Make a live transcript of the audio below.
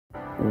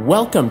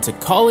Welcome to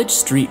College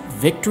Street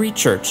Victory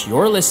Church.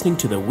 You're listening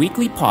to the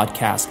weekly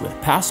podcast with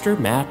Pastor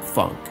Matt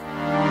Funk.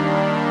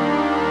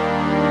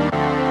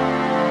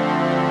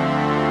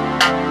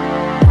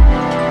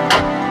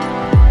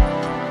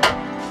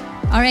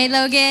 All right,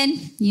 Logan,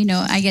 you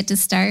know I get to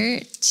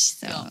start,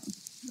 so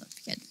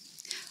that's good.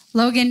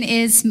 Logan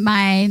is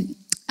my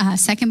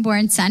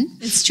second-born son.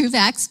 It's true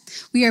facts.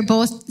 We are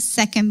both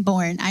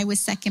second-born. I was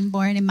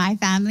second-born in my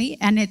family,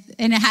 and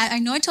I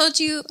know I told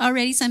you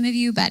already, some of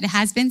you, but it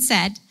has been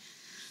said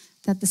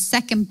that the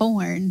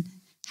second-born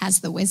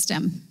has the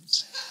wisdom.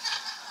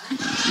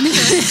 You're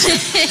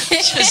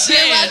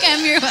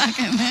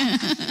welcome.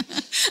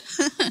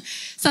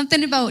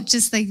 Something about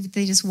just like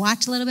they just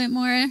watch a little bit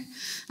more.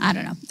 I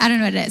don't know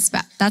what it is,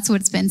 but that's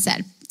what's been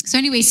said. So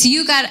anyway, so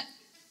you got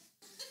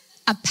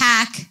a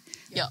pack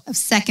of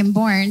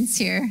second-borns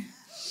here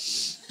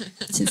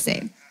to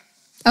say.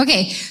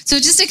 Okay, so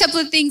just a couple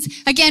of things.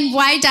 Again,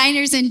 why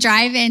diners and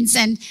drive-ins?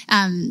 And,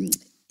 and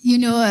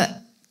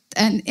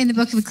in the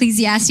book of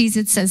Ecclesiastes,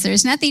 it says,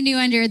 there's nothing new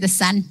under the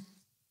sun.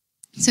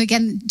 So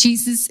again,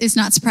 Jesus is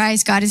not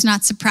surprised. God is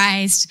not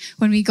surprised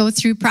when we go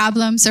through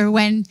problems or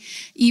when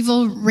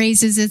evil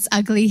raises its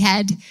ugly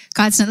head.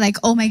 God's not like,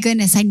 oh my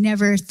goodness, I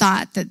never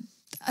thought that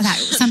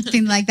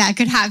something like that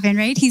could happen,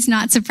 right? He's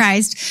not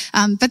surprised.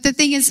 But the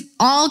thing is,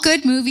 all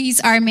good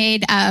movies are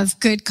made of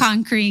good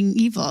conquering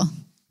evil.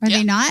 Are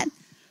they not?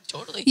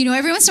 Totally. You know,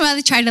 every once in a while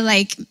they try to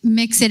like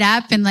mix it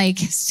up and like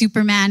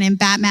Superman and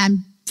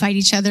Batman fight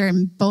each other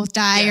and both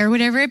die or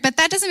whatever, but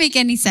that doesn't make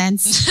any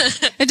sense.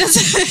 It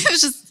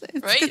doesn't.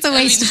 It's a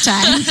waste of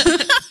time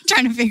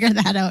trying to figure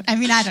that out. I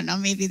mean, I don't know,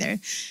 maybe they're...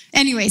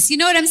 Anyways, you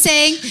know what I'm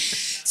saying?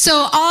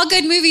 So all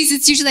good movies,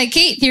 it's usually like,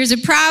 okay, here's a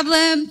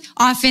problem.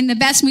 Often the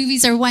best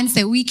movies are ones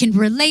that we can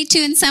relate to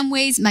in some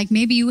ways. Like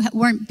maybe you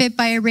weren't bit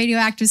by a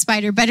radioactive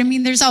spider, but I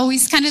mean, there's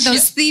always kind of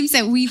those themes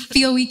that we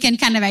feel we can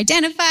kind of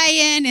identify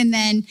in, and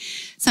then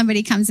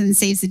somebody comes and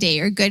saves the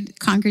day, or good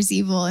conquers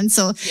evil. And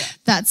so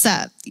that's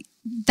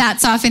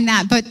often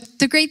that. But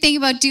the great thing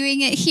about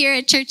doing it here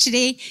at church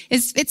today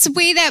is it's a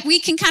way that we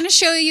can kind of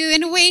show you,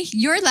 in a way,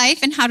 your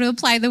life and how to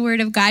apply the word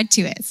of God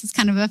to it. So it's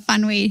kind of a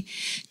fun way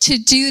to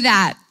do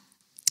that.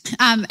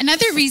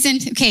 Another reason,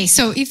 okay,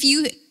 so if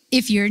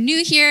you're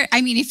new here,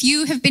 I mean, if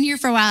you have been here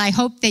for a while, I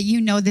hope that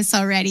you know this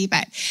already,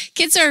 but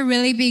kids are a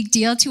really big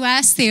deal to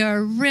us. They are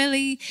a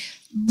really,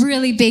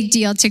 really big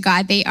deal to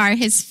God. They are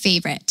his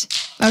favorite,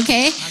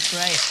 okay? That's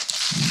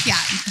right. Yeah.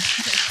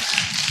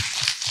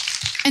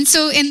 And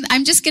so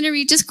I'm just going to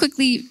read just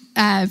quickly.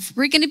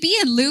 We're going to be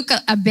in Luke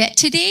a bit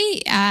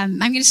today. I'm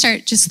going to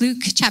start just Luke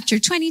chapter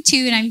 22,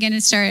 and I'm going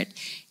to start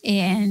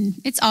in,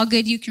 it's all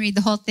good. You can read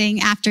the whole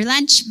thing after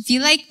lunch if you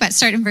like, but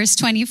start in verse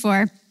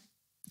 24.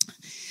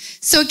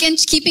 So again,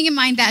 keeping in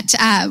mind that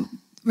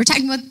we're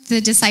talking about the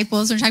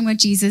disciples, we're talking about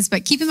Jesus,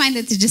 but keep in mind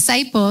that the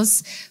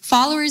disciples,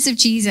 followers of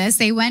Jesus,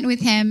 they went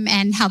with him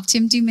and helped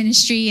him do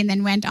ministry and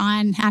then went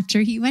on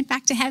after he went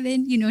back to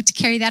heaven, to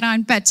carry that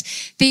on. But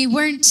they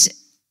weren't...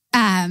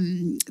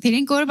 they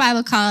didn't go to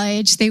Bible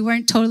college. They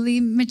weren't totally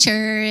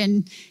mature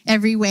in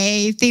every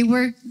way. They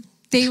were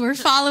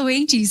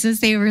following Jesus.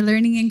 They were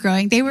learning and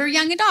growing. They were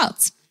young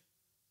adults.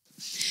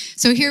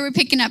 So here we're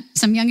picking up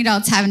some young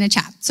adults having a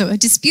chat. So a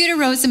dispute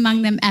arose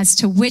among them as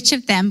to which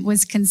of them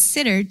was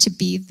considered to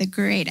be the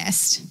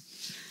greatest.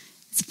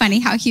 It's funny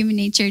how human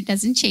nature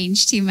doesn't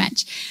change too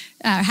much.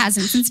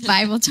 Hasn't since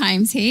Bible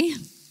times, hey?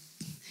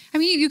 I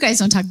mean, you guys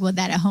don't talk about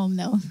that at home,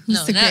 though.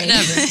 No,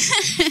 never.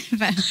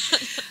 But,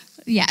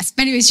 yes.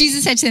 But anyways,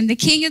 Jesus said to them, the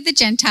king of the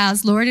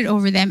Gentiles lorded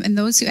over them, and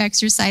those who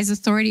exercise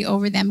authority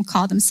over them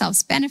call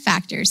themselves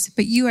benefactors.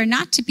 But you are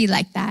not to be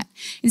like that.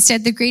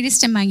 Instead, the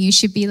greatest among you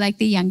should be like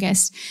the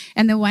youngest,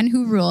 and the one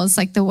who rules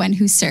like the one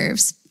who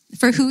serves.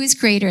 For who is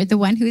greater, the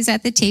one who is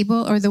at the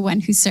table or the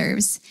one who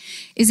serves?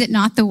 Is it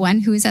not the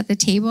one who is at the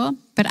table?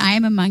 But I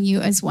am among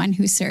you as one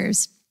who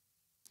serves.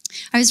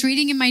 I was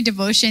reading in my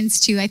devotions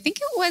too, I think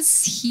it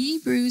was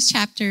Hebrews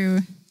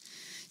chapter...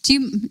 Do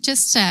you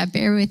just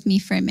bear with me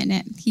for a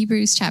minute?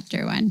 Hebrews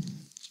chapter 1.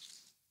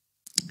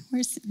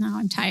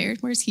 I'm tired.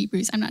 Where's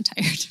Hebrews? I'm not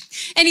tired.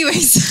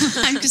 Anyways,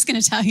 I'm just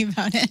going to tell you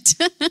about it.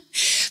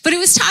 But it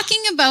was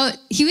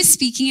he was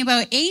speaking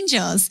about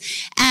angels.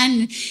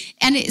 And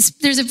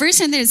there's a verse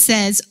in there that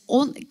says,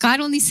 God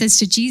only says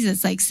to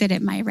Jesus, like, sit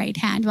at my right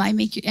hand while I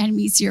make your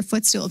enemies your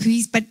footstool.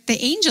 But the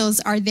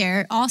angels are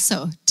there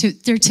also.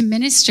 They're to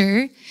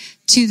minister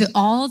to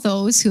all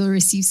those who will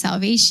receive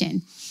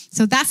salvation.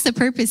 So that's the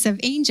purpose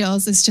of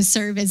angels, is to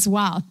serve as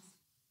well.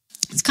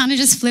 It's kind of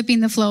just flipping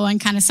the flow on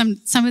kind of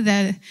some of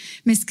the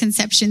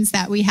misconceptions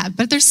that we have.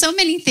 But there's so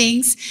many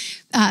things,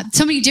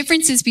 so many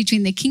differences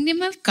between the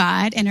kingdom of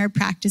God and our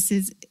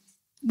practices,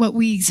 what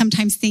we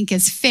sometimes think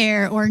is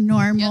fair or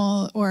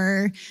normal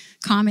or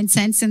common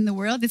sense in the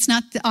world. It's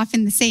not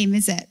often the same,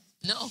 is it?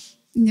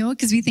 No,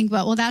 because we think,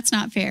 well, that's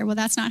not fair. Well,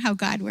 that's not how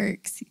God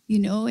works,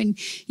 And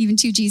even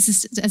too,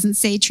 Jesus doesn't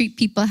say treat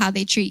people how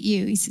they treat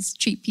you. He says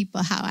treat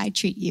people how I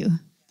treat you,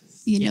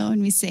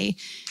 And we say,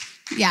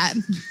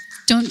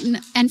 don't,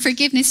 and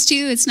forgiveness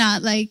too. It's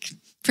not like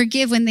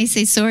forgive when they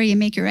say sorry and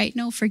make it right.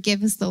 No,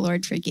 forgive as the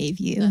Lord forgave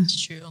you. That's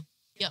true.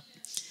 Yep.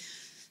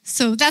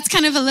 So that's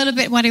kind of a little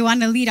bit what I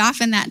want to lead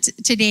off in that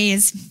today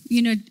is,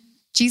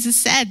 Jesus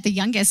said the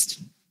youngest,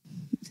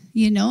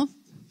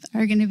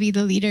 are going to be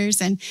the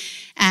leaders. And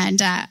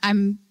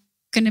I'm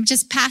going to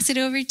just pass it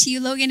over to you,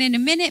 Logan, in a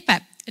minute.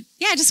 But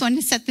yeah, I just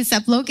wanted to set this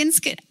up. Logan's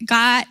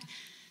got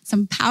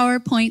some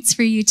PowerPoints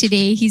for you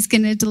today. He's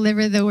going to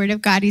deliver the word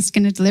of God. He's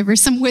going to deliver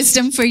some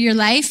wisdom for your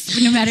life,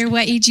 no matter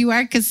what age you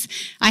are, because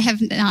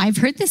I've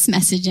heard this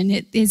message and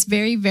it is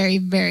very, very,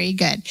 very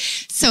good.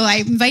 So I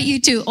invite you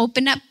to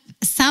open up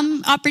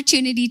some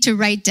opportunity to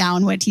write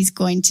down what he's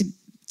going to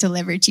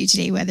deliver to you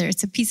today, whether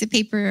it's a piece of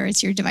paper or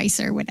it's your device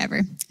or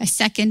whatever. I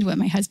second what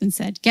my husband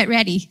said. Get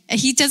ready.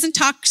 He doesn't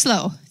talk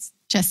slow.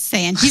 Just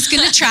saying. He's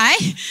going to try,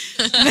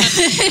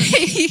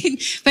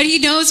 but he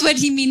knows what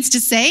he means to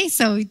say.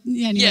 So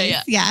anyways,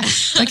 yeah.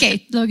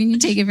 Okay, Logan, you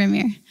take it from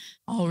here.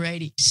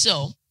 Alrighty.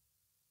 So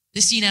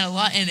this scene had a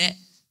lot in it.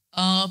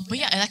 But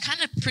yeah, that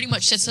kind of pretty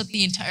much sets up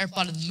the entire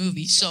plot of the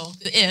movie. So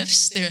the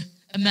ifs, their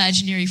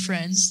imaginary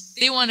friends,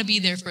 they want to be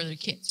there for their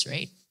kids,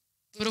 right?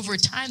 But over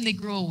time, they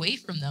grow away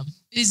from them.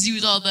 Busy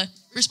with all the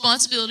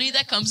responsibility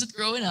that comes with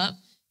growing up.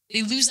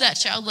 They lose that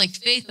childlike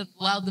faith that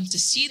allowed them to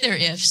see their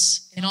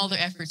ifs and all their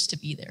efforts to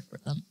be there for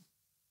them.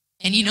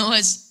 And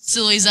as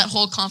silly as that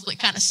whole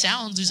conflict kind of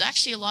sounds, there's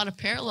actually a lot of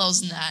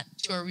parallels in that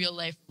to our real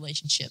life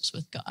relationships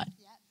with God.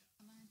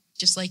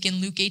 Just like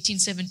in Luke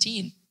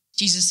 18:17,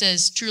 Jesus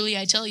says, "Truly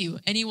I tell you,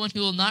 anyone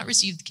who will not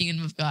receive the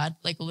kingdom of God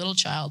like a little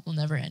child will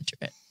never enter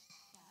it."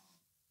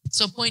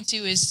 So point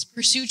 2 is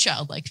pursue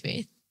childlike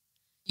faith.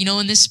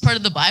 In this part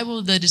of the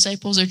Bible, the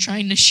disciples are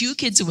trying to shoo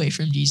kids away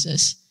from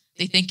Jesus.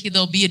 They think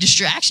they'll be a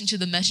distraction to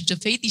the message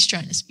of faith he's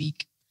trying to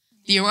speak.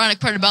 The ironic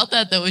part about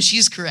that, though, is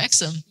Jesus corrects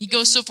them. He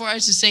goes so far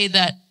as to say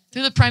that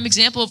they're the prime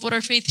example of what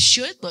our faith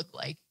should look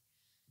like.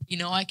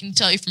 I can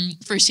tell you from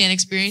firsthand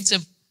experience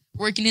of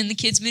working in the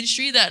kids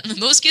ministry that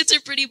most kids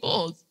are pretty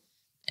bold.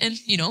 And,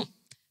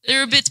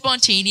 they're a bit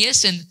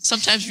spontaneous, and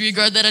sometimes we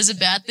regard that as a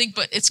bad thing,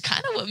 but it's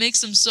kind of what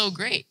makes them so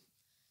great.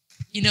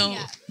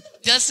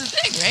 That's the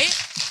thing, right?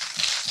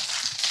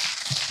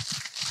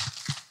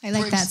 I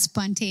like that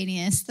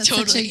spontaneous. That's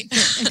totally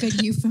such a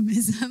good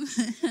euphemism.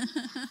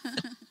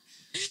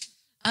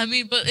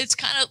 But it's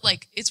kind of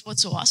like, it's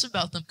what's so awesome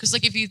about them. Because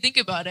if you think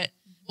about it,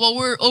 while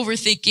we're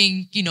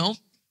overthinking,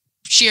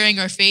 sharing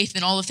our faith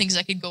and all the things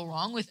that could go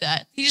wrong with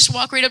that, you just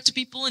walk right up to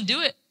people and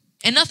do it.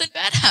 And nothing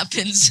bad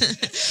happens.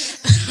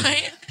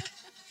 Right?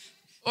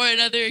 Or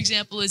another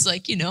example is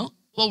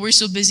while we're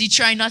so busy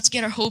trying not to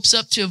get our hopes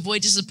up to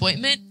avoid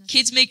disappointment,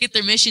 kids make it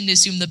their mission to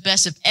assume the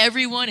best of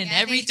everyone and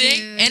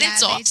everything, and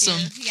it's awesome.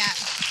 Yeah.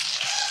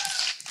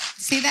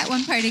 Say that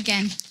one part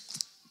again.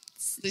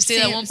 Say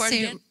that one part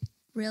again?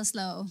 Real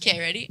slow. Okay,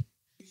 ready?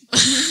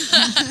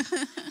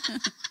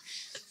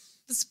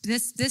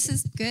 This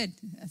is good.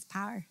 That's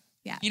power.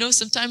 Yeah.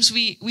 Sometimes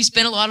we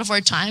spend a lot of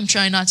our time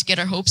trying not to get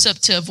our hopes up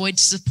to avoid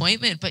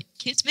disappointment, but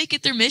kids make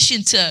it their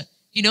mission to,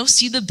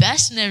 see the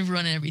best in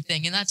everyone and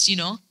everything, and that's,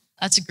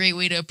 that's a great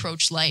way to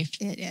approach life.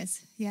 It is,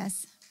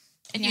 yes.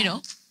 And,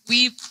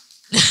 we...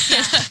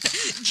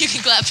 You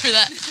can clap for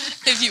that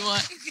if you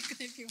want.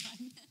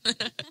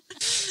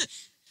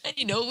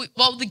 And,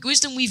 while the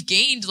wisdom we've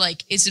gained,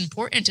 is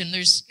important and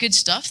there's good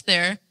stuff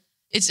there,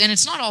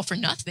 it's not all for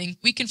nothing.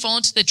 We can fall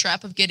into the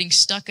trap of getting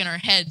stuck in our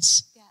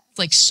heads,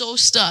 so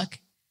stuck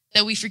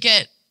that we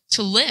forget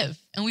to live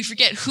and we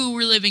forget who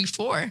we're living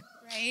for.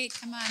 Right,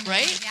 come on.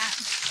 Right? Yeah.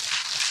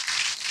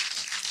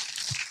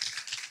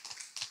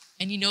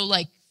 And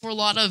for a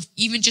lot of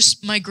even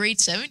just my grade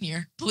 7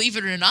 year, believe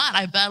it or not,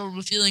 I battled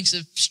with feelings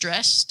of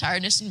stress,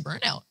 tiredness, and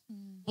burnout.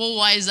 Well,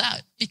 why is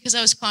that? Because I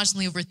was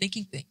constantly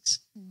overthinking things.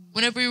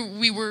 Whenever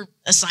we were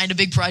assigned a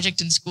big project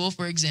in school,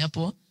 for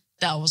example,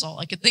 that was all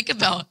I could think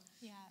about.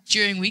 Yeah.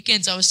 During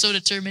weekends, I was so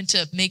determined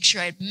to make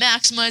sure I'd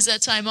maximize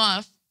that time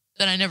off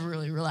that I never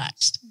really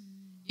relaxed.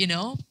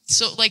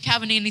 So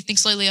having anything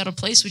slightly out of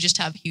place would just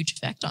have a huge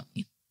effect on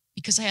me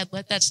because I had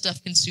let that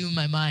stuff consume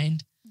my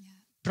mind.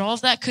 But all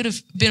of that could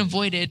have been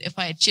avoided if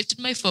I had shifted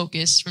my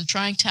focus from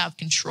trying to have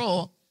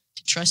control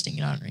to trusting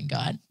and honoring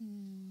God.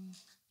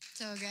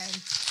 So good.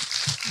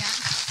 Yeah.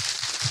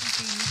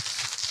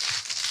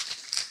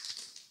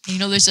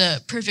 And there's a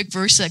perfect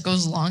verse that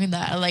goes along in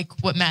that. I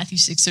like what Matthew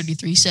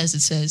 6:33 says.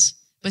 It says,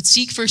 "But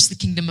seek first the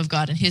kingdom of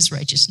God and his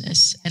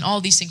righteousness, and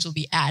all these things will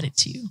be added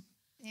to you."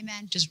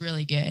 Amen. Which is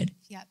really good.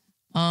 Yep.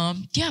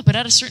 But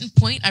at a certain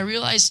point, I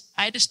realized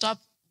I had to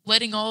stop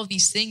letting all of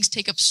these things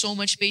take up so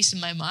much space in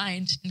my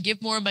mind and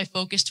give more of my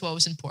focus to what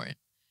was important.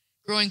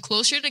 Growing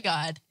closer to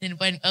God and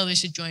inviting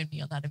others to join me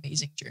on that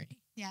amazing journey.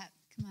 Yeah,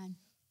 come on.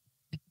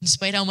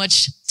 Despite how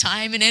much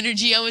time and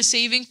energy I was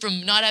saving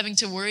from not having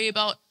to worry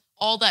about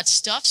all that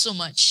stuff so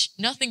much,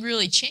 nothing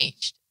really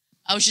changed.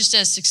 I was just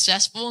as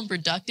successful and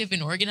productive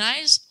and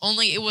organized,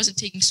 only it wasn't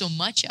taking so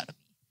much out of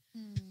me.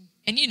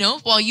 And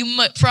while you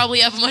might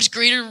probably have a much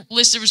greater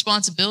list of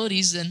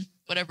responsibilities than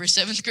whatever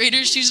 7th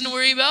graders choosing to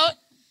worry about,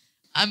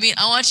 I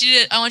want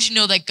you to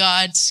know that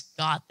God's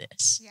got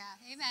this. Yeah,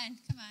 amen.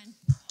 Come on.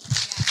 Yeah.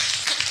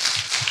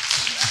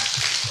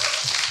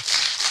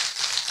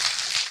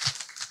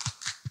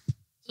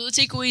 So the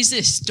takeaway is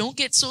this: don't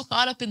get so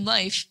caught up in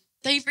life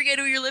that you forget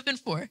who you're living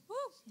for. Woo.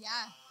 Yeah,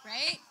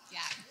 right? Yeah.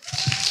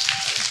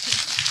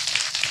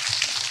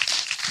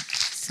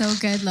 So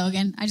good,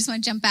 Logan. I just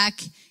want to jump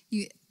back.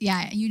 You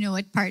know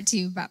what part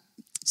two about.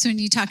 So when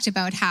you talked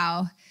about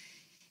how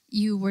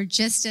you were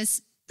just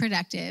as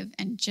productive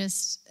and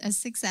just as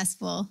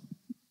successful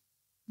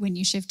when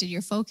you shifted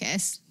your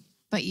focus,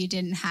 but you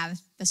didn't have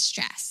the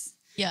stress.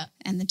 Yeah.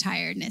 And the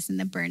tiredness and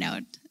the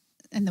burnout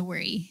and the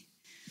worry.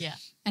 Yeah.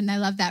 And I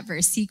love that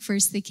verse, seek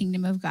first the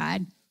kingdom of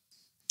God.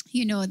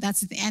 You know,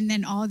 and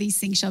then all these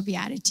things shall be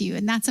added to you.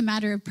 And that's a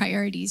matter of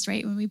priorities,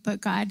 right? When we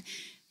put God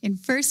in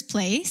first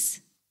place,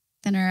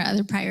 then our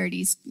other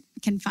priorities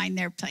can find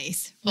their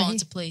place. Fall right?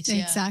 into place,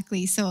 yeah.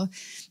 Exactly. So,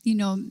 you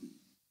know,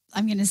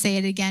 I'm going to say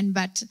it again,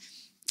 but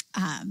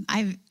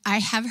I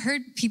have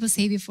heard people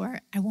say before,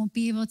 I won't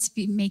be able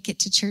to make it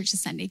to church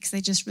this Sunday because I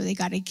just really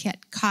got to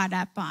get caught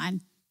up on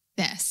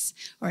this,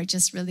 or I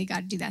just really got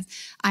to do that.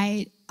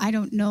 I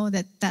don't know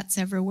that that's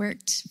ever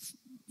worked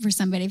for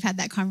somebody I've had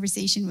that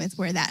conversation with,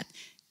 where that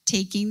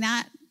taking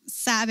that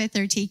Sabbath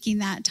or taking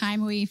that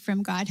time away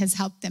from God has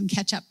helped them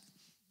catch up.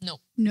 No.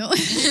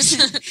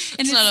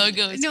 It's not how it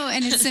goes. No,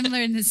 and it's similar,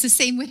 and it's the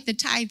same with the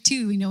tithe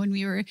too. You know, when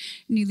we were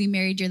newly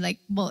married, you're like,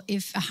 well,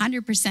 if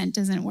 100%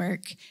 doesn't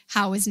work,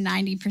 how is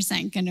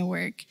 90% going to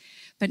work?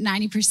 But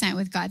 90%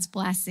 with God's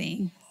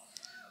blessing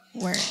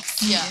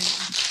works. Yeah.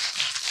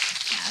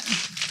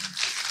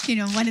 You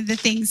know, one of the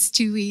things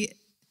too, we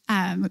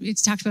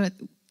talked about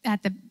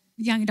at the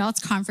young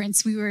adults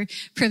conference, we were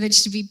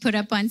privileged to be put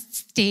up on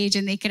stage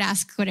and they could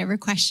ask whatever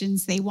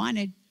questions they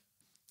wanted.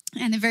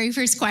 And the very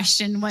first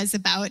question was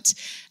about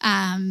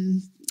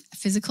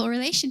physical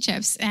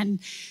relationships. And,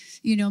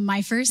 you know,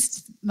 my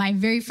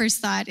very first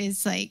thought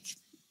is like,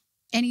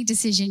 any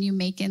decision you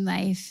make in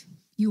life,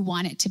 you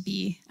want it to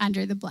be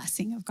under the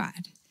blessing of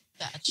God.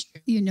 That's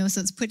true. You know,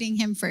 so it's putting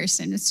him first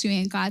and it's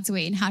doing it God's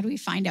way. And how do we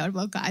find out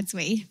about God's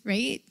way,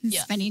 right?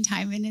 Yeah. Spending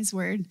time in his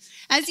word,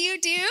 as you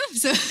do.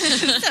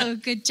 So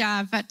good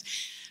job. But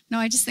no,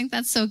 I just think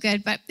that's so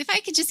good. But if I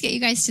could just get you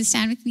guys to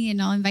stand with me,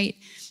 and I'll invite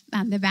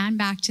the band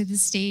back to the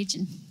stage.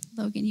 And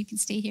Logan, you can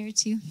stay here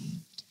too.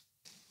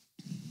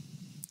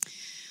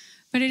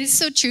 But it is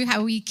so true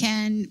how we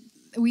can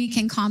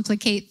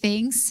complicate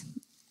things.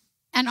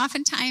 And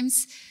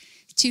oftentimes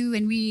too,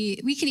 and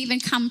we can even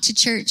come to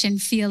church and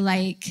feel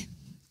like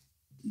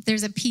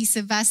there's a piece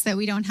of us that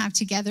we don't have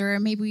together, or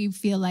maybe we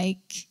feel like,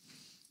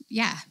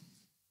 yeah,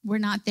 we're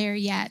not there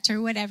yet,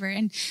 or whatever.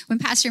 And when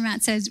Pastor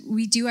Matt says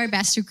we do our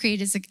best to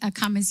create a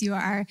come as you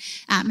are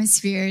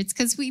atmosphere, it's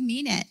because we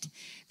mean it.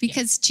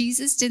 Because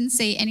Jesus didn't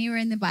say anywhere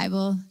in the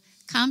Bible,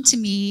 come to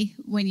me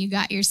when you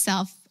got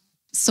yourself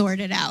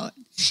sorted out.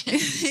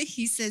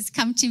 He says,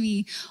 come to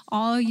me,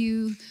 all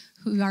you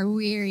who are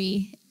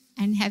weary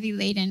and heavy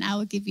laden, I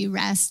will give you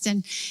rest.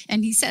 And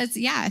he says,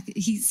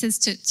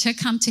 to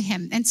come to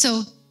him. And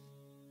so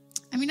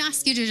I'm going to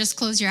ask you to just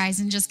close your eyes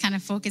and just kind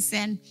of focus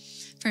in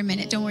for a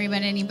minute. Don't worry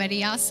about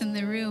anybody else in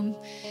the room.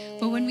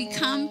 But when we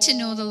come to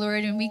know the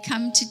Lord and we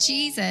come to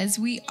Jesus,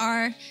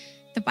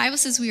 the Bible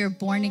says we are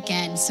born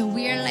again. So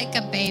we are like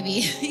a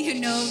baby, you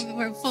know,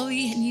 we're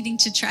fully needing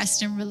to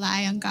trust and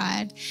rely on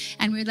God.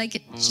 And we're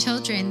like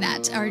children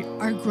that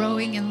are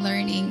growing and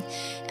learning.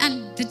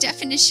 And the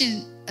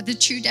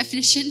true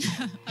definition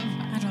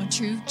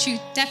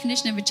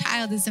of a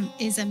child is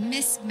a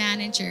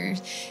mismanager.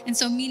 And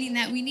so meaning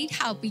that we need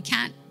help. We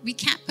can't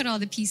put all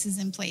the pieces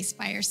in place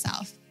by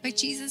ourselves. But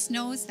Jesus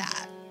knows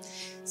that.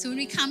 So when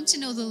we come to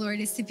know the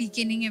Lord, it's the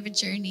beginning of a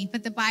journey.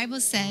 But the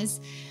Bible says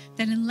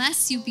that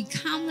unless you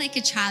become like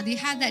a child, you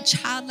have that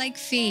childlike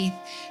faith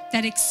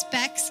that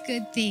expects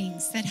good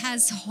things, that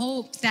has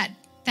hope, that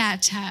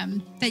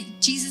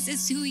Jesus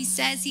is who he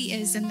says he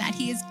is, and that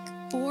he is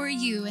for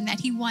you, and that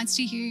he wants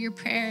to hear your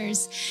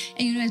prayers.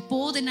 And you know, is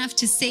bold enough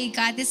to say,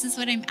 God, this is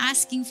what I'm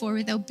asking for,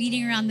 without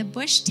beating around the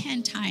bush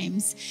 10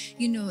 times.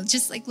 You know,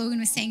 just like Logan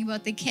was saying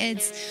about the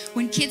kids.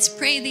 When kids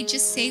pray, they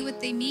just say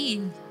what they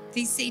mean.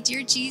 They say,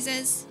 Dear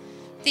Jesus,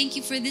 thank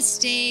you for this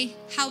day.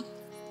 Help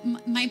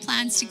my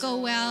plans to go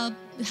well.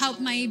 Help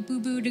my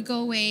boo-boo to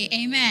go away.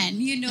 Amen.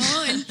 You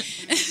know, and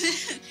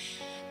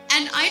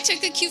and I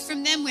took a cue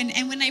from them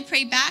when I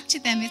pray back to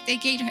them, if they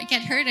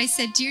get hurt, I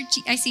say, Dear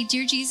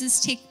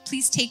Jesus,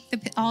 please take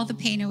all the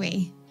pain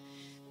away.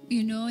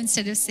 You know,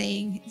 instead of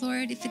saying,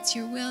 Lord, if it's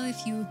your will,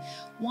 if you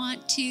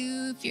want to,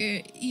 if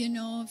you're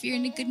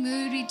in a good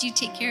mood, would you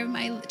take care of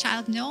my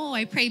child? No,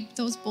 I pray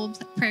those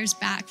bold prayers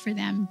back for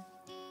them.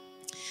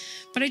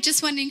 But I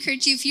just want to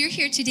encourage you, if you're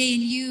here today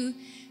and you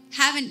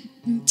haven't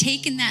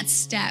taken that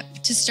step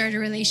to start a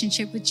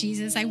relationship with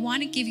Jesus, I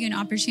want to give you an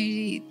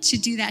opportunity to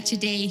do that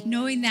today,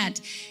 knowing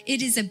that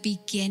it is a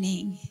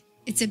beginning.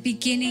 It's a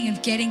beginning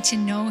of getting to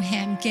know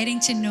him, getting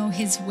to know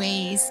his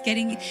ways,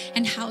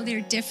 and how they're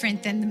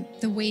different than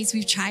the ways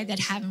we've tried that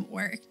haven't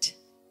worked.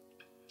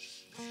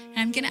 And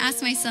I'm going to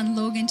ask my son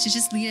Logan to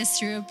just lead us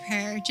through a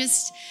prayer,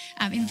 just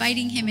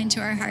inviting him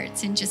into our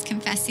hearts and just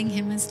confessing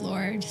him as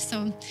Lord.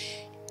 So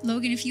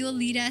Logan, if you will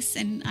lead us,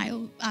 and I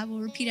will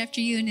repeat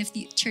after you. And if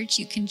the church,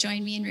 you can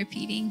join me in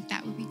repeating,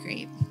 that would be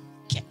great.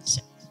 Okay,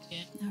 sounds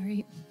good.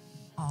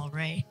 All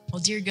right.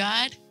 Well, dear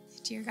God,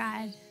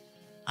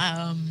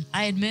 I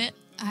admit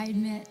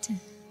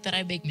that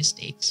I make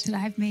mistakes. That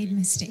I've made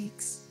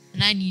mistakes.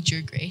 And I need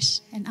your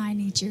grace.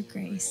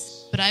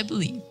 But I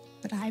believe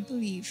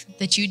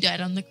that you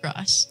died on the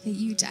cross.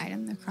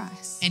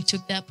 And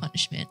took that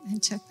punishment.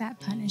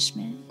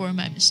 For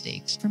my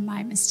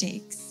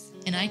mistakes.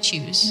 And I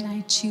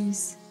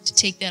choose to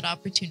take that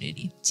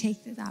opportunity.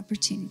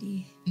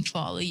 And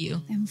follow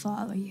you.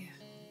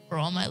 For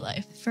all my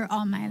life.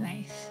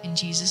 In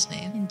Jesus'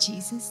 name.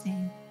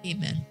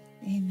 Amen.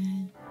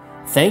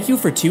 Thank you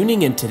for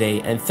tuning in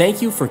today, and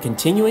thank you for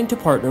continuing to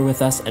partner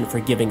with us and for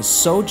giving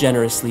so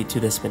generously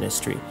to this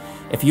ministry.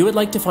 If you would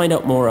like to find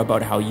out more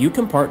about how you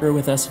can partner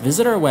with us,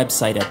 visit our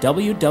website at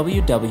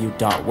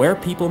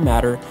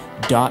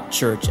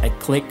www.wherepeoplematter.church and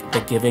click the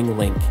giving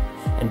link.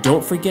 And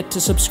don't forget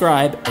to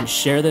subscribe and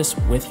share this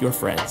with your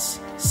friends.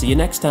 See you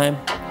next time.